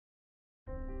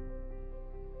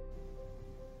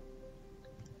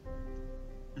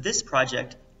This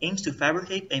project aims to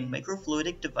fabricate a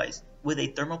microfluidic device with a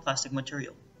thermoplastic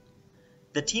material.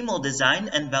 The team will design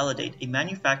and validate a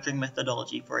manufacturing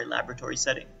methodology for a laboratory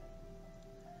setting.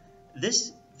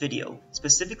 This video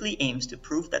specifically aims to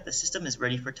prove that the system is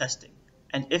ready for testing,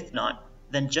 and if not,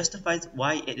 then justifies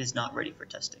why it is not ready for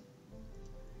testing.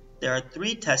 There are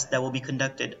 3 tests that will be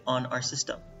conducted on our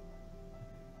system.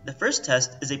 The first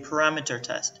test is a parameter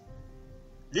test.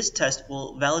 This test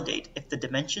will validate if the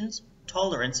dimensions,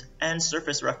 tolerance, and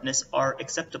surface roughness are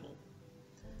acceptable.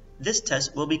 This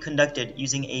test will be conducted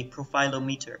using a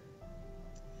profilometer.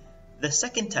 The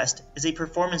second test is a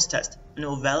performance test and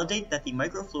will validate that the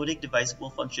microfluidic device will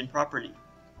function properly.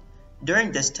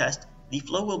 During this test, the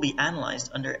flow will be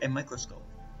analyzed under a microscope.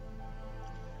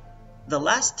 The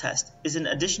last test is an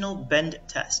additional bend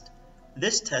test.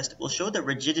 This test will show the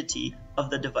rigidity of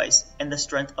the device and the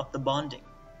strength of the bonding.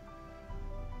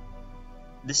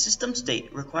 The system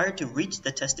state required to reach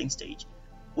the testing stage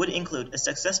would include a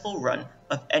successful run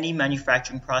of any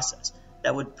manufacturing process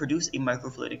that would produce a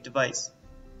microfluidic device.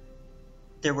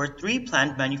 There were 3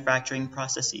 planned manufacturing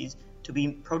processes to be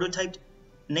prototyped,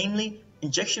 namely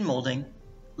injection molding,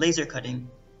 laser cutting,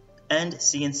 and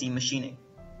CNC machining.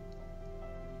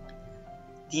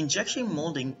 The injection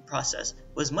molding process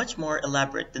was much more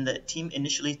elaborate than the team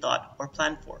initially thought or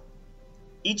planned for.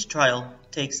 Each trial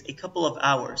takes a couple of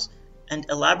hours, and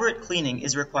elaborate cleaning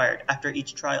is required after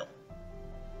each trial.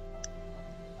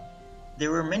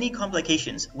 There were many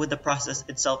complications with the process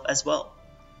itself as well.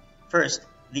 First,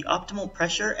 the optimal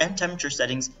pressure and temperature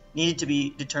settings needed to be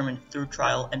determined through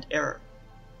trial and error.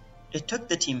 It took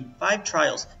the team 5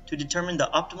 trials to determine the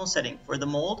optimal setting for the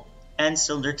mold and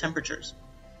cylinder temperatures.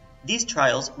 These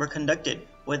trials were conducted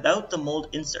without the mold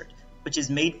insert, which is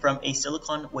made from a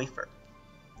silicon wafer.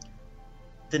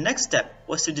 The next step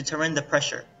was to determine the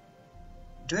pressure.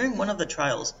 During one of the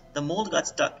trials, the mold got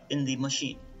stuck in the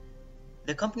machine.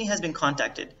 The company has been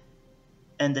contacted,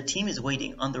 and the team is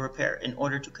waiting on the repair in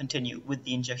order to continue with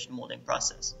the injection molding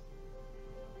process.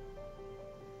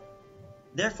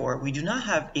 Therefore, we do not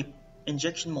have an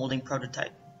injection molding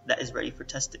prototype that is ready for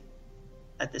testing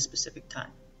at this specific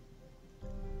time.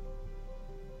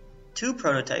 2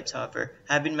 prototypes, however,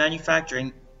 have been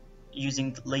manufactured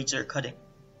using laser cutting.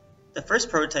 The first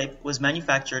prototype was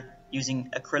manufactured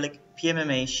using acrylic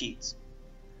PMMA sheets.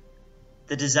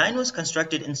 The design was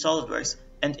constructed in SolidWorks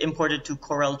and imported to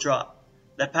CorelDRAW.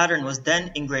 The pattern was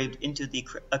then engraved into the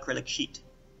acrylic sheet.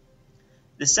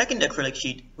 The second acrylic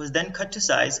sheet was then cut to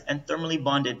size and thermally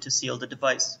bonded to seal the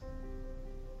device.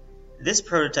 This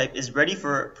prototype is ready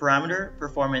for parameter,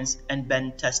 performance, and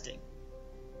bend testing.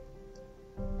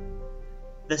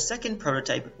 The second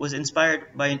prototype was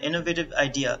inspired by an innovative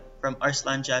idea from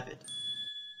Arslan Javid.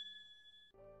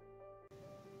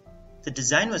 The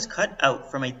design was cut out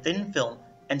from a thin film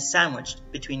and sandwiched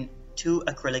between 2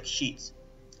 acrylic sheets.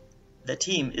 The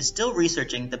team is still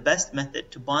researching the best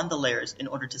method to bond the layers in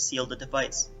order to seal the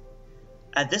device.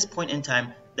 At this point in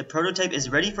time, the prototype is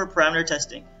ready for parameter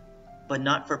testing, but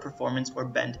not for performance or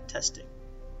bend testing.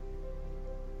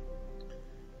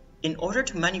 In order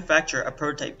to manufacture a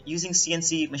prototype using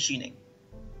CNC machining,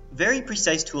 very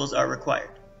precise tools are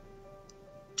required.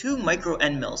 2 micro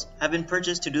end mills have been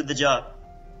purchased to do the job.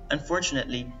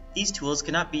 Unfortunately, these tools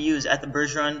cannot be used at the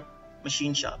Bergeron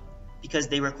machine shop because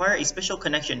they require a special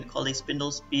connection called a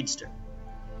spindle speedster.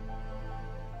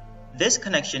 This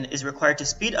connection is required to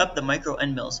speed up the micro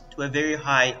end mills to a very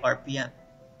high RPM.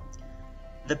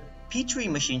 The Petrie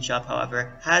machine shop,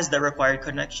 however, has the required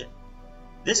connection.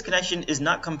 This connection is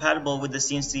not compatible with the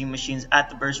CNC machines at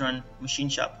the Bergeron machine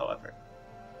shop, however.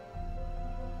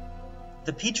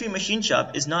 The Petrie machine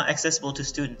shop is not accessible to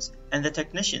students, and the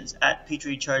technicians at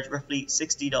Petrie charge roughly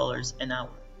 $60 an hour.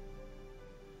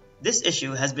 This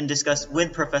issue has been discussed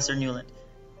with Professor Newland,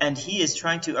 and he is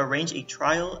trying to arrange a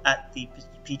trial at the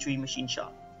Petrie machine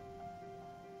shop.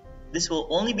 This will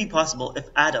only be possible if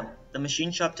Adam, the machine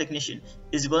shop technician,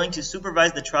 is willing to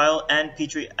supervise the trial and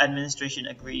Petrie administration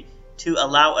agree to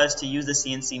allow us to use the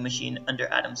CNC machine under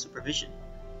Adam's supervision.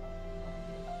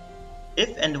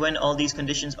 If and when all these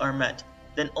conditions are met,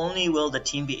 then only will the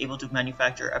team be able to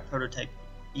manufacture a prototype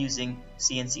using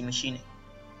CNC machining.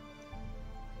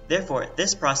 Therefore,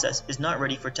 this process is not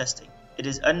ready for testing. It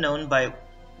is unknown by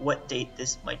what date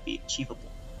this might be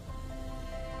achievable.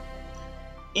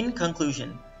 In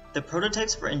conclusion, the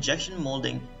prototypes for injection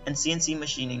molding and CNC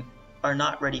machining are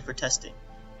not ready for testing,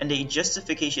 and a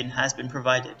justification has been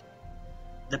provided.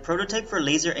 The prototype for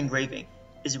laser engraving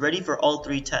is ready for all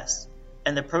 3 tests,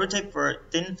 and the prototype for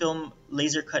thin film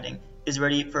laser cutting is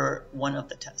ready for one of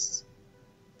the tests.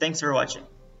 Thanks for watching.